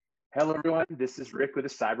Hello, everyone. This is Rick with the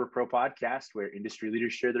Cyber Pro podcast, where industry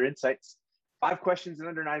leaders share their insights. 5 questions in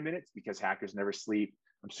under 9 minutes because hackers never sleep.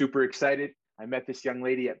 I'm super excited. I met this young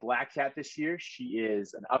lady at Black Hat this year. She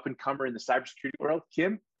is an up-and-comer in the cybersecurity world.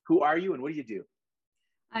 Kim, who are you and what do you do?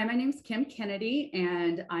 Hi, my name is Kim Kennedy,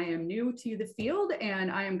 and I am new to the field, and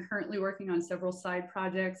I am currently working on several side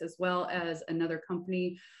projects as well as another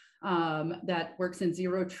company that works in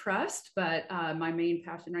zero trust. But my main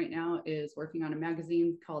passion right now is working on a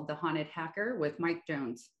magazine called The Haunted Hacker with Mike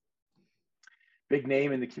Jones. Big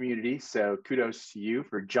name in the community, so kudos to you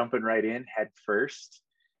for jumping right in head first.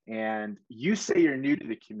 And you say you're new to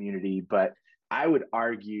the community, but I would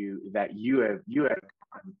argue that you have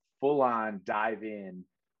gone full on dive in.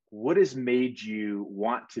 What has made you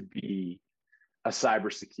want to be a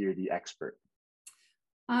cybersecurity expert?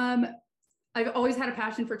 I've always had a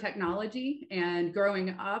passion for technology, and growing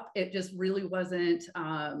up, it just really wasn't,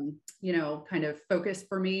 kind of focused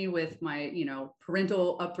for me with my,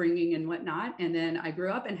 parental upbringing and whatnot. And then I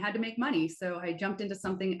grew up and had to make money. So I jumped into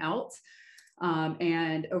something else.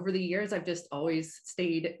 And over the years, I've just always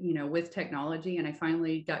stayed, with technology. And I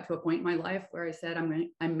finally got to a point in my life where I said,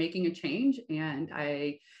 I'm making a change. And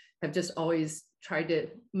I have just always tried to,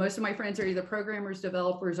 most of my friends are either programmers,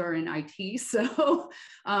 developers, or in IT. So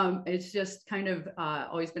it's just kind of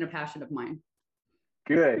always been a passion of mine.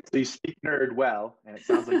 Good. So you speak nerd well, and it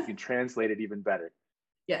sounds like you can translate it even better.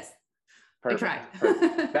 Yes. Perfect.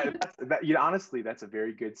 I tried. Honestly, that's a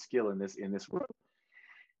very good skill in this world.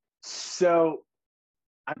 So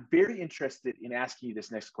I'm very interested in asking you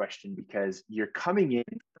this next question because you're coming in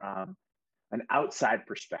from an outside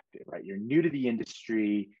perspective, right? You're new to the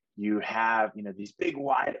industry. You have, these big,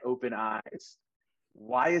 wide open eyes.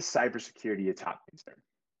 Why is cybersecurity a top concern?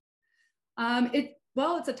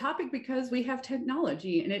 It's a topic because we have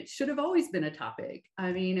technology, and it should have always been a topic.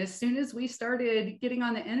 I mean, as soon as we started getting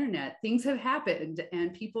on the internet, things have happened,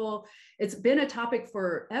 and it's been a topic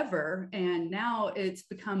forever. And now it's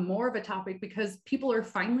become more of a topic because people are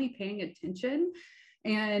finally paying attention.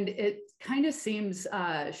 And it kind of seems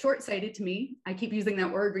short-sighted to me. I keep using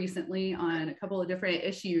that word recently on a couple of different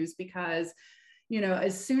issues because,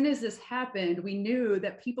 as soon as this happened, we knew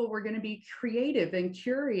that people were going to be creative and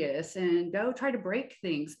curious and go try to break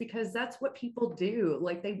things because that's what people do.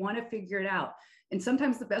 Like, they want to figure it out. And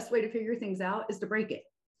sometimes the best way to figure things out is to break it.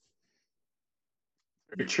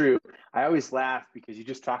 Very true. I always laugh because you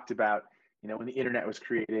just talked about, when the internet was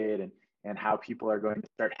created and how people are going to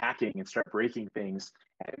start hacking and start breaking things.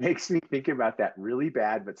 And it makes me think about that really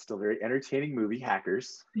bad, but still very entertaining movie,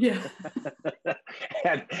 Hackers. Yeah.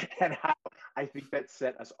 and how I think that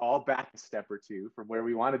set us all back a step or two from where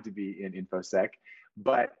we wanted to be in InfoSec.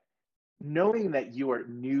 But knowing that you are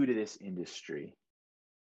new to this industry,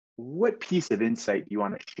 what piece of insight do you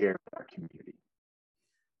want to share with our community?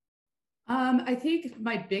 I think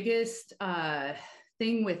my biggest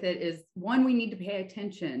thing with it is, one, we need to pay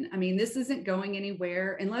attention. I mean, this isn't going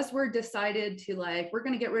anywhere unless we're decided to we're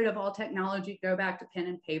going to get rid of all technology, go back to pen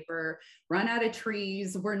and paper, run out of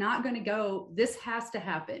trees. We're not going to go. This has to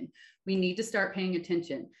happen. We need to start paying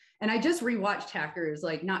attention. And I just rewatched Hackers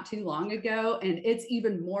not too long ago, and it's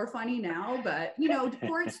even more funny now. But,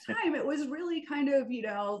 for its time, it was really kind of,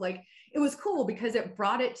 it was cool because it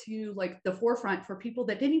brought it to the forefront for people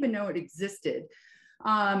that didn't even know it existed.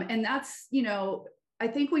 And that's, I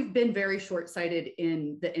think we've been very short-sighted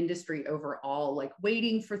in the industry overall,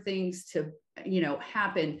 waiting for things to,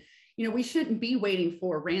 happen. We shouldn't be waiting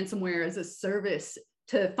for ransomware as a service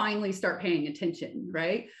to finally start paying attention,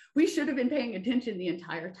 right? We should have been paying attention the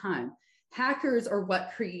entire time. Hackers are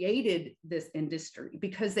what created this industry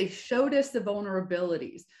because they showed us the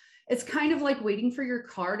vulnerabilities. It's kind of like waiting for your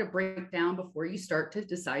car to break down before you start to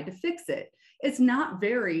decide to fix it. It's not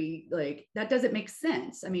very that doesn't make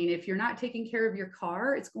sense. I mean, if you're not taking care of your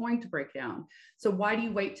car, it's going to break down. So why do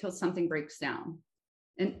you wait till something breaks down?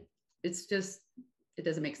 And it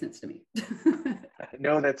doesn't make sense to me.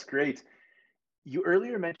 No, that's great. You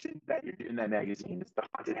earlier mentioned that you're doing that magazine. It's The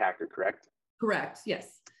Haunted Hacker, correct? Correct.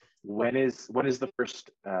 Yes. When is the first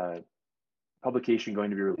publication going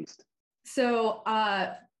to be released? So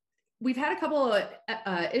we've had a couple of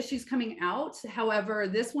issues coming out. However,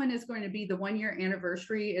 this one is going to be the 1-year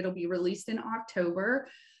anniversary. It'll be released in October.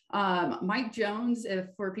 Mike Jones,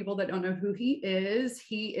 for people that don't know who he is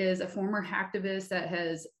a former hacktivist that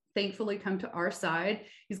has thankfully come to our side.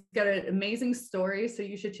 He's got an amazing story, so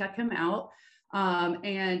you should check him out.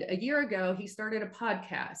 And a year ago, he started a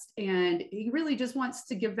podcast, and he really just wants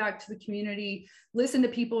to give back to the community, listen to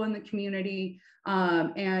people in the community.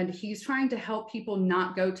 And he's trying to help people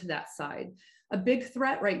not go to that side. a big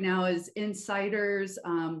threat right now is insiders.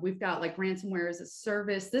 We've got like ransomware as a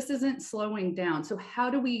service. This isn't slowing down. So how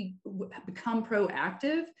do we become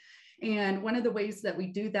proactive? And one of the ways that we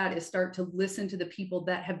do that is start to listen to the people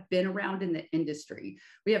that have been around in the industry.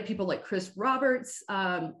 We have people like Chris Roberts.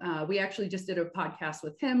 We actually just did a podcast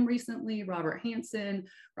with him recently, Robert Hansen,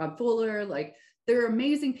 Rob Fuller. Like, there are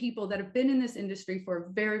amazing people that have been in this industry for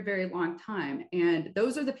a very, very long time. And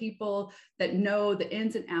those are the people that know the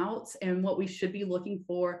ins and outs and what we should be looking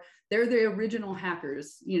for. They're the original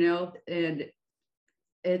hackers, you know, and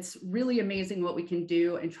it's really amazing what we can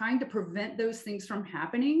do and trying to prevent those things from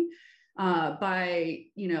happening by,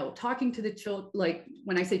 you know, talking to the children, like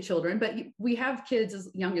when I say children, but we have kids as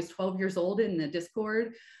young as 12 years old in the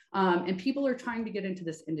Discord, and people are trying to get into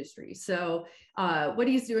this industry. So what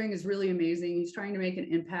he's doing is really amazing. He's trying to make an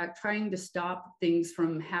impact, trying to stop things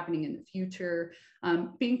from happening in the future,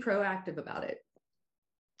 being proactive about it.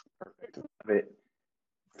 Perfect. Love it.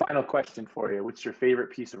 Final question for you. What's your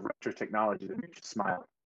favorite piece of retro technology that makes you smile?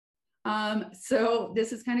 So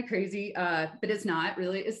this is kind of crazy, but it's not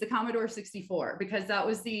really. It's the Commodore 64, because I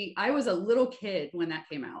was a little kid when that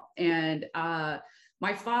came out. And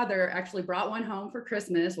my father actually brought one home for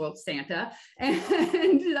Christmas, well, Santa, and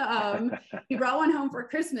he brought one home for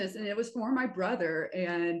Christmas, and it was for my brother.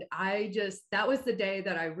 And that was the day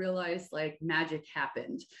that I realized like magic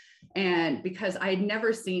happened. And because I had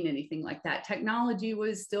never seen anything like that, technology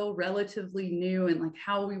was still relatively new, and like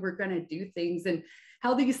how we were going to do things and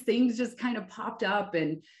how these things just kind of popped up.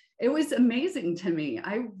 And it was amazing to me.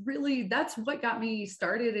 That's what got me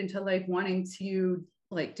started into like wanting to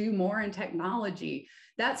like do more in technology.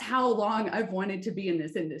 That's how long I've wanted to be in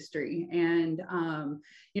this industry. And,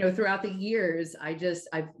 you know, throughout the years,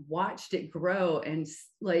 I've watched it grow, and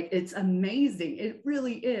like, it's amazing. It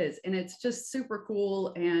really is. And it's just super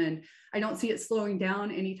cool. And I don't see it slowing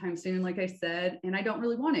down anytime soon, like I said, and I don't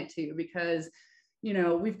really want it to, because you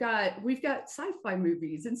know, we've got sci-fi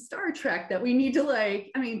movies and Star Trek that we need to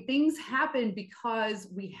like, I mean, things happen because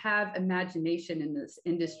we have imagination in this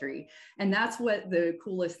industry. And that's what the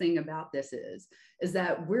coolest thing about this is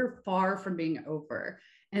that we're far from being over.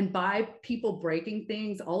 And by people breaking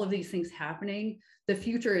things, all of these things happening, the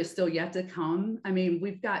future is still yet to come. I mean,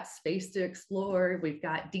 we've got space to explore. We've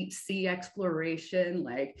got deep sea exploration.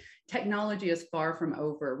 Like, technology is far from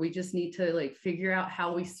over. We just need to like figure out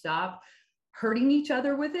how we stop hurting each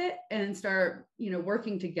other with it and start, you know,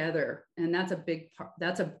 working together. And that's a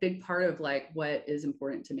big part of like what is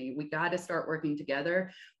important to me. We got to start working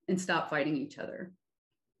together and stop fighting each other.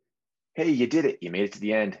 Hey, you did it. You made it to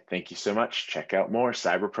the end. Thank you so much. Check out more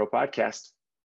Cyber Pro Podcast.